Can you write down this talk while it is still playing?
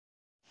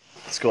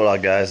What's going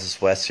on, guys?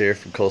 It's Wes here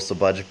from Coastal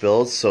Budget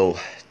Builds. So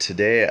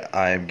today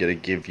I'm going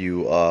to give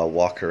you a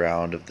walk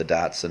around of the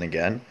Datsun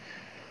again.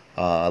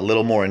 A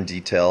little more in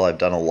detail. I've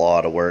done a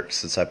lot of work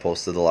since I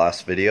posted the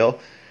last video.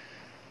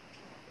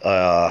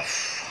 I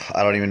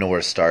don't even know where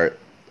to start.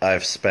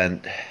 I've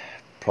spent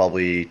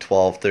probably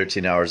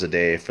 12-13 hours a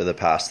day for the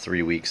past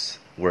 3 weeks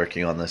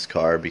working on this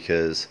car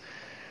because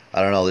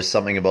I don't know, there's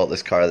something about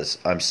this car that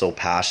I'm so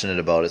passionate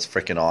about. It's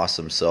freaking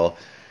awesome. So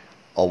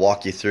I'll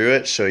walk you through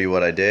it, show you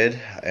what I did,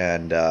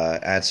 and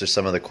answer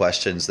some of the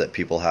questions that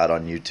people had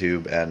on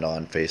YouTube and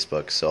on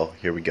Facebook. So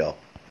here we go.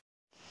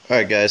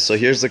 Alright guys, so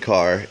here's the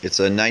car.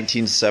 It's a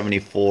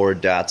 1974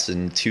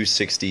 Datsun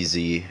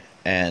 260z,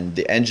 and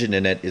the engine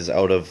in it is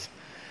out of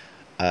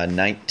a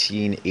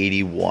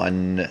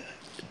 1981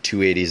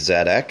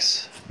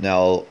 280ZX.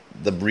 Now,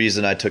 the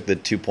reason I took the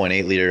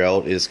 2.8 liter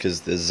out is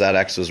because the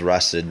ZX was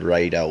rusted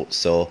right out.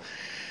 So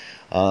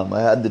I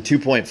had the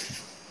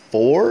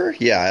 2.4,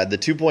 yeah, I had the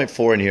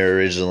 2.4 in here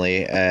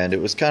originally, and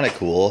it was kind of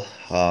cool.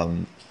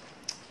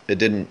 It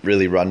didn't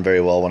really run very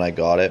well when I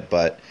got it,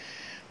 but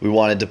we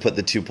wanted to put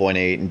the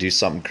 2.8 and do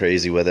something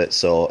crazy with it.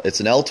 So it's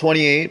an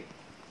L28,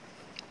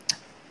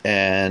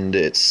 and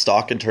it's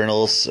stock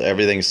internals,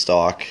 everything's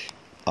stock.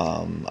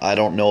 I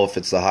don't know if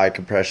it's the high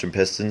compression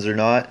pistons or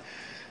not.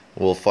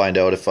 We'll find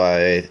out if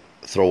I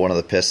throw one of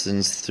the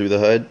pistons through the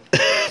hood,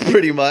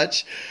 pretty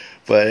much.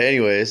 But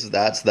anyways,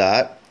 that's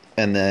that.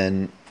 And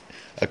then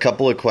a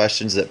couple of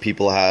questions that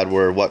people had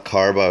were what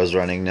carb I was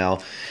running. Now,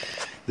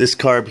 this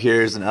carb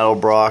here is an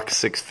Edelbrock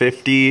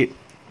 650.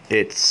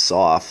 It's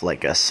off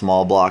like a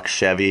small block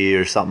Chevy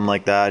or something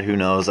like that. Who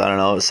knows? I don't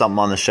know. It's something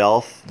on the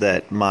shelf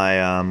that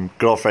my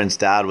girlfriend's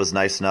dad was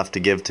nice enough to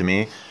give to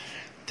me.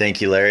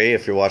 Thank you, Larry,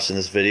 if you're watching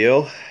this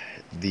video.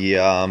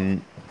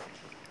 The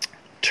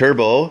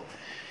turbo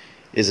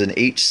is an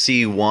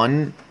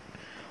HC1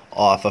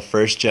 off a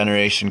first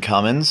generation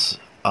Cummins.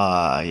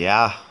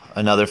 Yeah,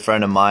 another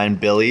friend of mine,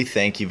 Billy,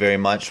 thank you very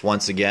much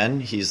once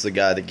again. He's the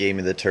guy that gave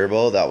me the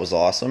turbo. That was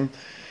awesome.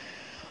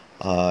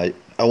 I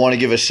want to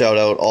give a shout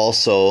out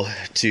also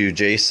to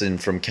Jason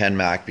from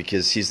KenMac,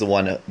 because he's the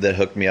one that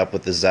hooked me up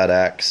with the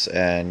ZX,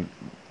 and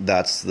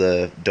that's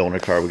the donor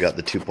car we got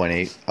the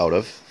 2.8 out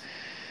of.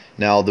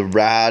 Now the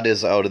rad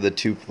is out of the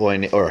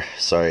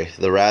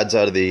the rad's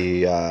out of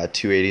the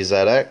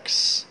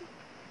 280ZX.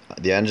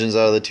 The engine's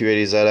out of the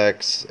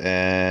 280ZX,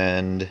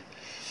 and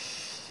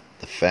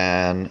the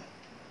fan,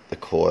 the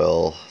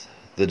coil,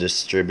 the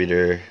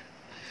distributor.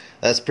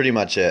 That's pretty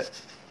much it.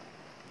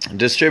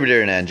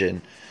 Distributor and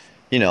engine,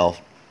 you know,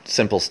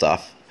 simple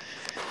stuff.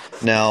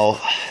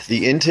 Now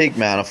the intake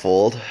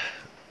manifold,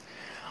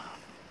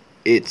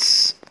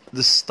 it's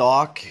the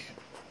stock.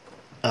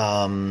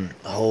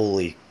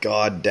 Holy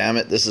god damn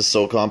it, this is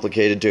so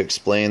complicated to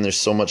explain. There's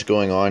so much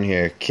going on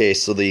here. Okay,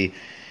 so the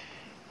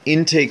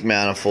intake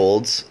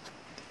manifolds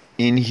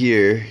in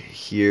here,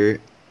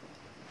 here,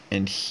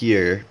 and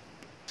here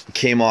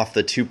came off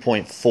the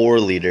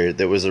 2.4 liter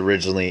that was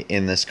originally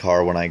in this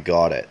car when I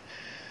got it.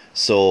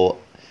 So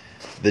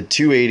the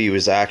 280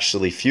 was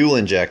actually fuel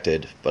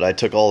injected, but I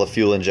took all the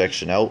fuel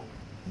injection out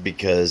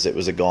because it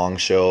was a gong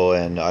show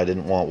and I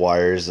didn't want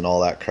wires and all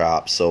that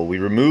crap. So we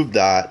removed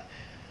that,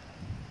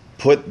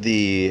 put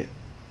the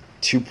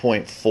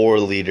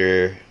 2.4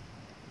 liter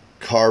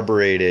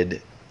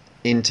carbureted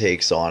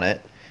intakes on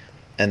it,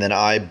 and then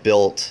I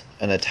built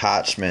an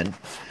attachment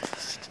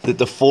that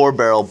the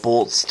 4-barrel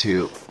bolts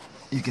to.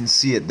 You can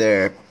see it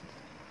there.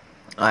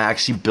 I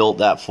actually built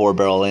that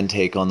 4-barrel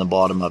intake on the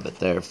bottom of it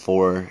there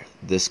for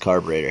this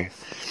carburetor.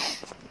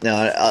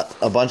 Now,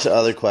 a bunch of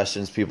other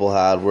questions people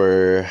had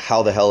were,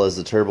 how the hell is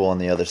the turbo on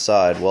the other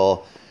side?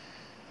 Well,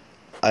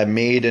 I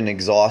made an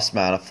exhaust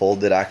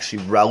manifold that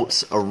actually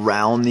routes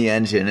around the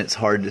engine. It's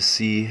hard to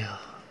see.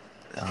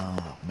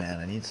 Oh man,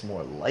 I need some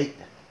more light.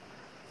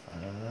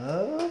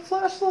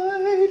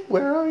 Flashlight,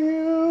 where are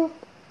you?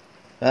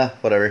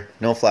 Whatever,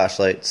 no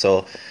flashlight.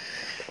 So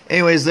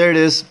anyways, there it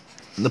is.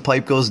 The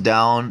pipe goes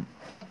down,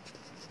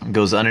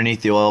 goes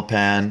underneath the oil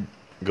pan,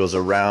 goes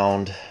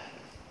around,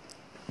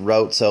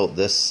 routes out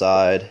this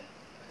side,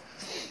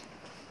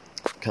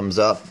 comes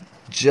up,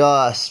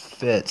 just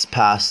fits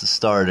past the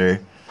starter.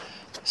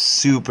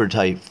 Super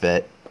tight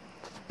fit,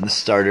 the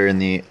starter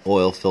and the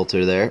oil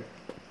filter there.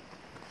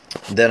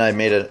 Then I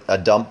made a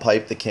dump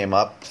pipe that came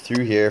up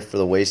through here for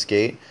the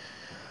wastegate.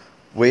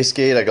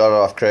 Wastegate, I got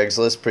it off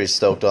Craigslist, pretty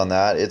stoked on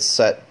that. It's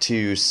set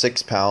to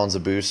 6 pounds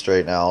of boost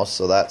right now,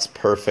 so that's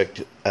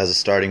perfect as a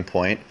starting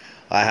point.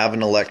 I have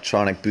an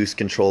electronic boost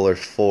controller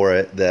for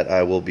it that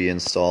I will be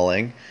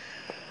installing.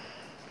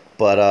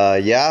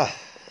 But yeah,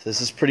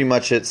 this is pretty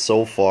much it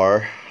so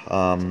far.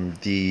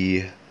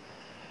 The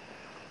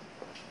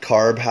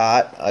carb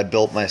hat I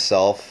built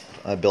myself.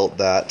 I built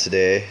that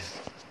today.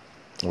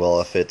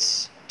 Well, if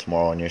it's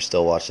tomorrow and you're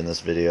still watching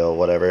this video,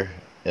 whatever,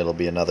 it'll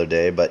be another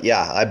day. But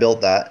yeah, I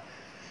built that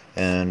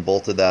and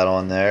bolted that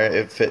on there.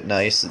 It fit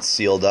nice. It's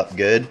sealed up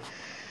good.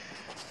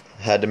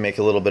 Had to make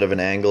a little bit of an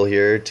angle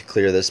here to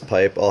clear this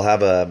pipe. I'll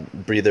have a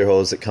breather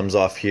hose that comes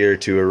off here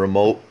to a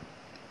remote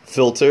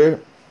filter,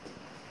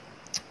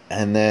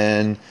 And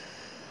then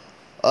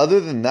other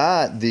than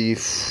that, the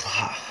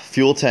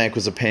fuel tank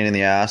was a pain in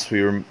the ass.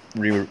 We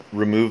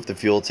removed the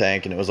fuel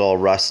tank and it was all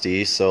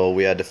rusty, so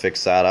we had to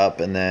fix that up,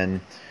 and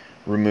then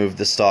remove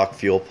the stock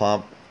fuel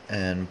pump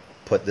and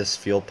put this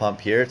fuel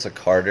pump here. It's a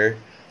Carter.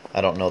 I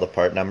don't know the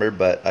part number,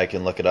 but I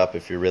can look it up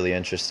if you're really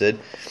interested.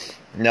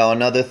 Now,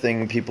 another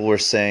thing people were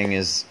saying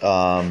is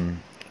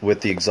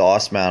with the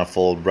exhaust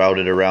manifold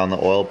routed around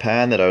the oil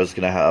pan that I was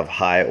going to have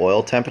high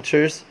oil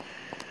temperatures,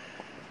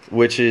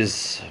 which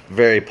is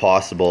very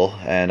possible.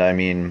 And I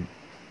mean,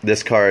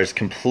 this car is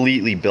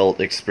completely built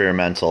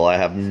experimental. I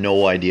have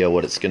no idea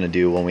what it's going to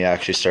do when we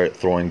actually start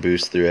throwing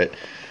boost through it.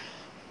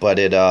 But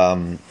it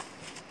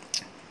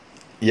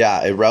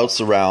yeah, it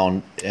routes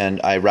around, and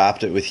I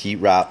wrapped it with heat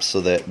wrap so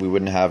that we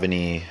wouldn't have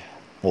any,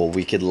 well,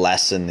 we could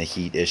lessen the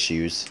heat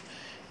issues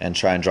and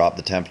try and drop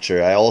the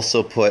temperature. I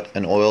also put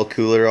an oil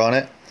cooler on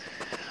it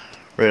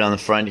right on the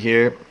front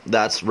here.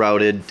 That's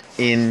routed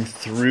in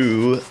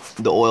through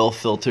the oil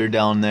filter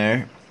down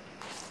there.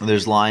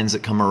 There's lines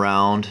that come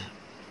around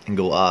and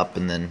go up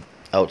and then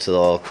out to the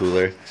oil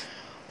cooler.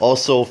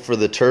 Also, for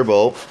the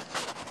turbo,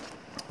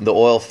 the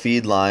oil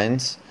feed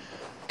lines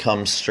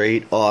come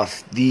straight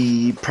off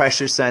the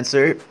pressure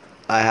sensor.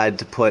 I had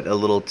to put a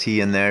little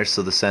T in there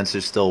so the sensor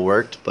still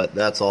worked, but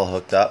that's all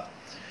hooked up.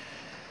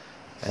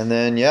 And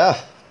then yeah,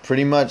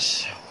 pretty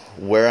much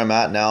where I'm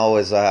at now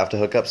is I have to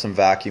hook up some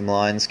vacuum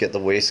lines, get the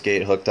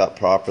wastegate hooked up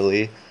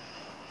properly.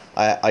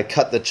 I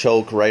cut the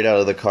choke right out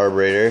of the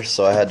carburetor,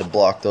 so I had to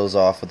block those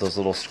off with those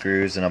little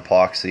screws and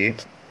epoxy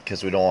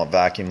because we don't want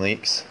vacuum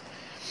leaks.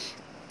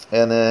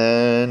 And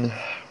then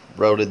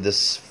routed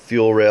this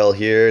fuel rail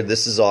here.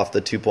 This is off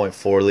the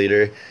 2.4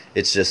 liter.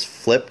 It's just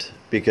flipped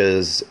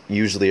because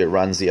usually it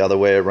runs the other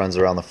way. It runs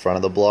around the front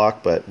of the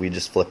block, but we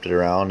just flipped it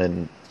around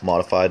and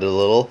modified it a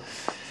little.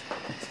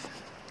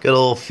 Got a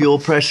little fuel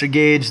pressure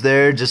gauge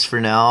there just for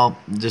now,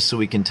 just so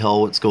we can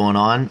tell what's going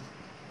on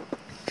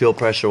fuel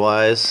pressure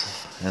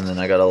wise. And then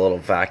I got a little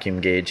vacuum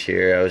gauge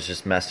here I was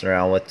just messing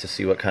around with to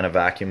see what kind of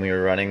vacuum we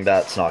were running.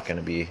 That's not going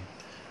to be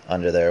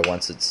under there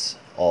once it's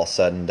all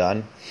said and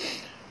done.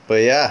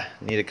 But yeah,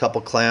 need a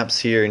couple clamps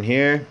here and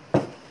here.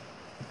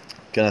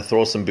 Gonna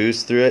throw some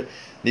boost through it.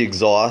 The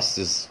exhaust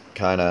is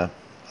kind of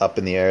up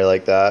in the air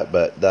like that,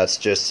 but that's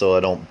just so I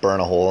don't burn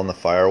a hole in the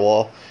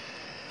firewall.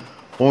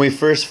 When we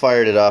first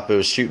fired it up, it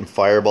was shooting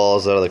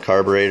fireballs out of the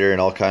carburetor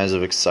and all kinds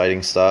of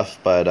exciting stuff.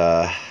 But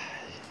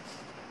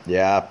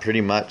yeah,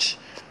 pretty much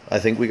I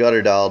think we got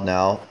her dialed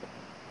now,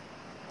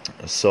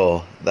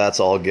 so that's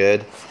all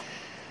good.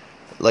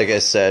 Like I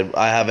said,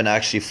 I haven't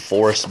actually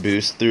forced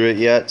boost through it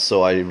yet,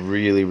 so I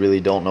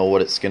really don't know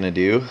what it's gonna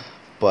do.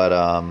 But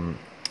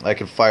I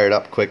can fire it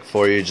up quick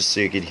for you just so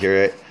you could hear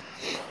it.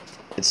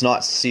 It's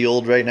not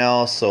sealed right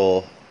now,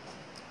 so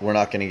we're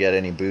not gonna get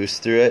any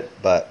boost through it,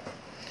 but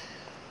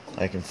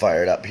I can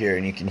fire it up here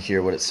and you can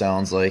hear what it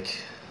sounds like.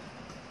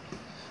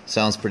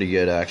 Sounds pretty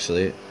good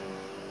actually.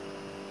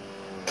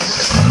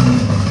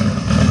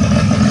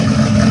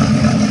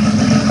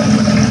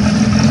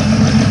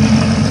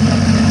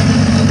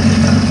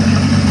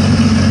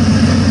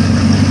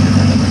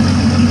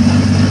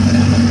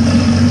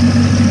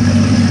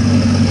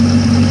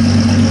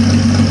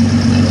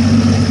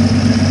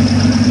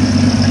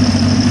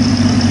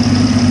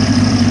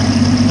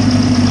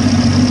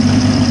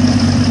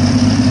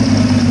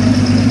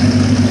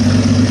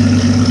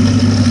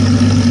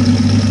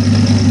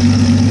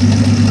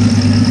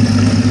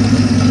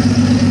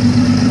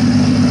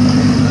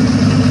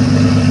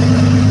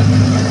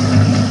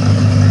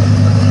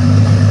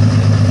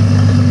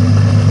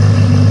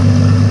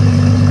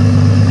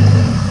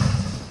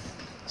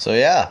 So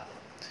yeah,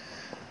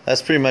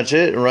 that's pretty much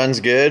it. It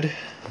runs good.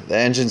 The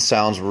engine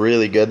sounds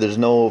really good. There's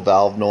no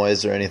valve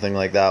noise or anything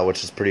like that,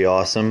 which is pretty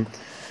awesome.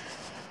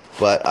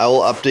 But I will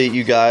update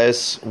you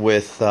guys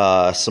with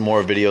some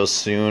more videos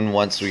soon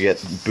once we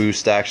get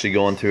boost actually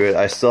going through it.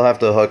 I still have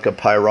to hook a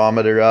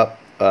pyrometer up,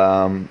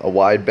 a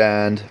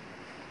wideband,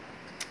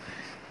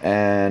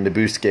 and a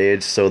boost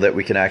gauge so that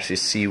we can actually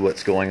see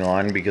what's going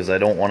on, because I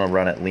don't want to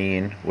run it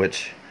lean,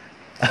 which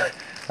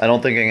I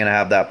don't think I'm going to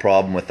have that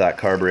problem with that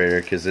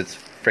carburetor because it's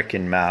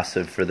freaking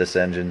massive for this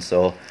engine.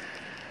 So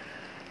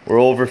we're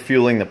over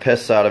fueling the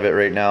piss out of it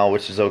right now,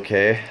 which is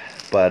okay.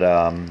 But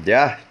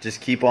yeah,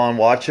 just keep on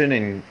watching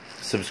and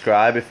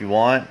subscribe if you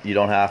want. You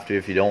don't have to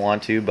if you don't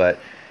want to, but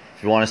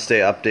if you want to stay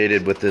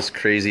updated with this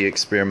crazy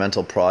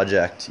experimental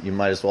project, you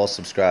might as well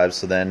subscribe,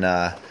 so then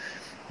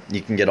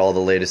you can get all the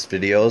latest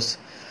videos.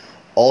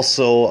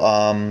 Also,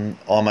 on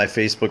my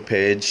Facebook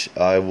page,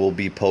 I will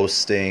be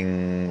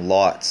posting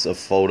lots of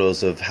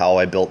photos of how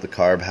I built the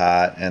carb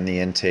hat and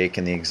the intake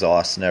and the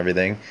exhaust and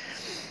everything.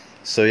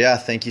 So yeah,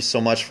 thank you so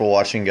much for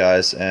watching,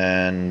 guys,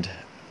 and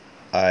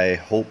I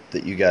hope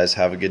that you guys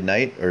have a good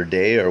night or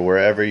day or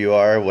wherever you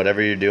are,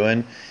 whatever you're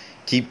doing.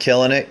 Keep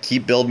killing it.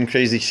 Keep building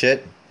crazy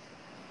shit.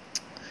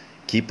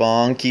 Keep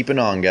on keeping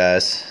on,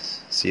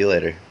 guys. See you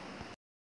later.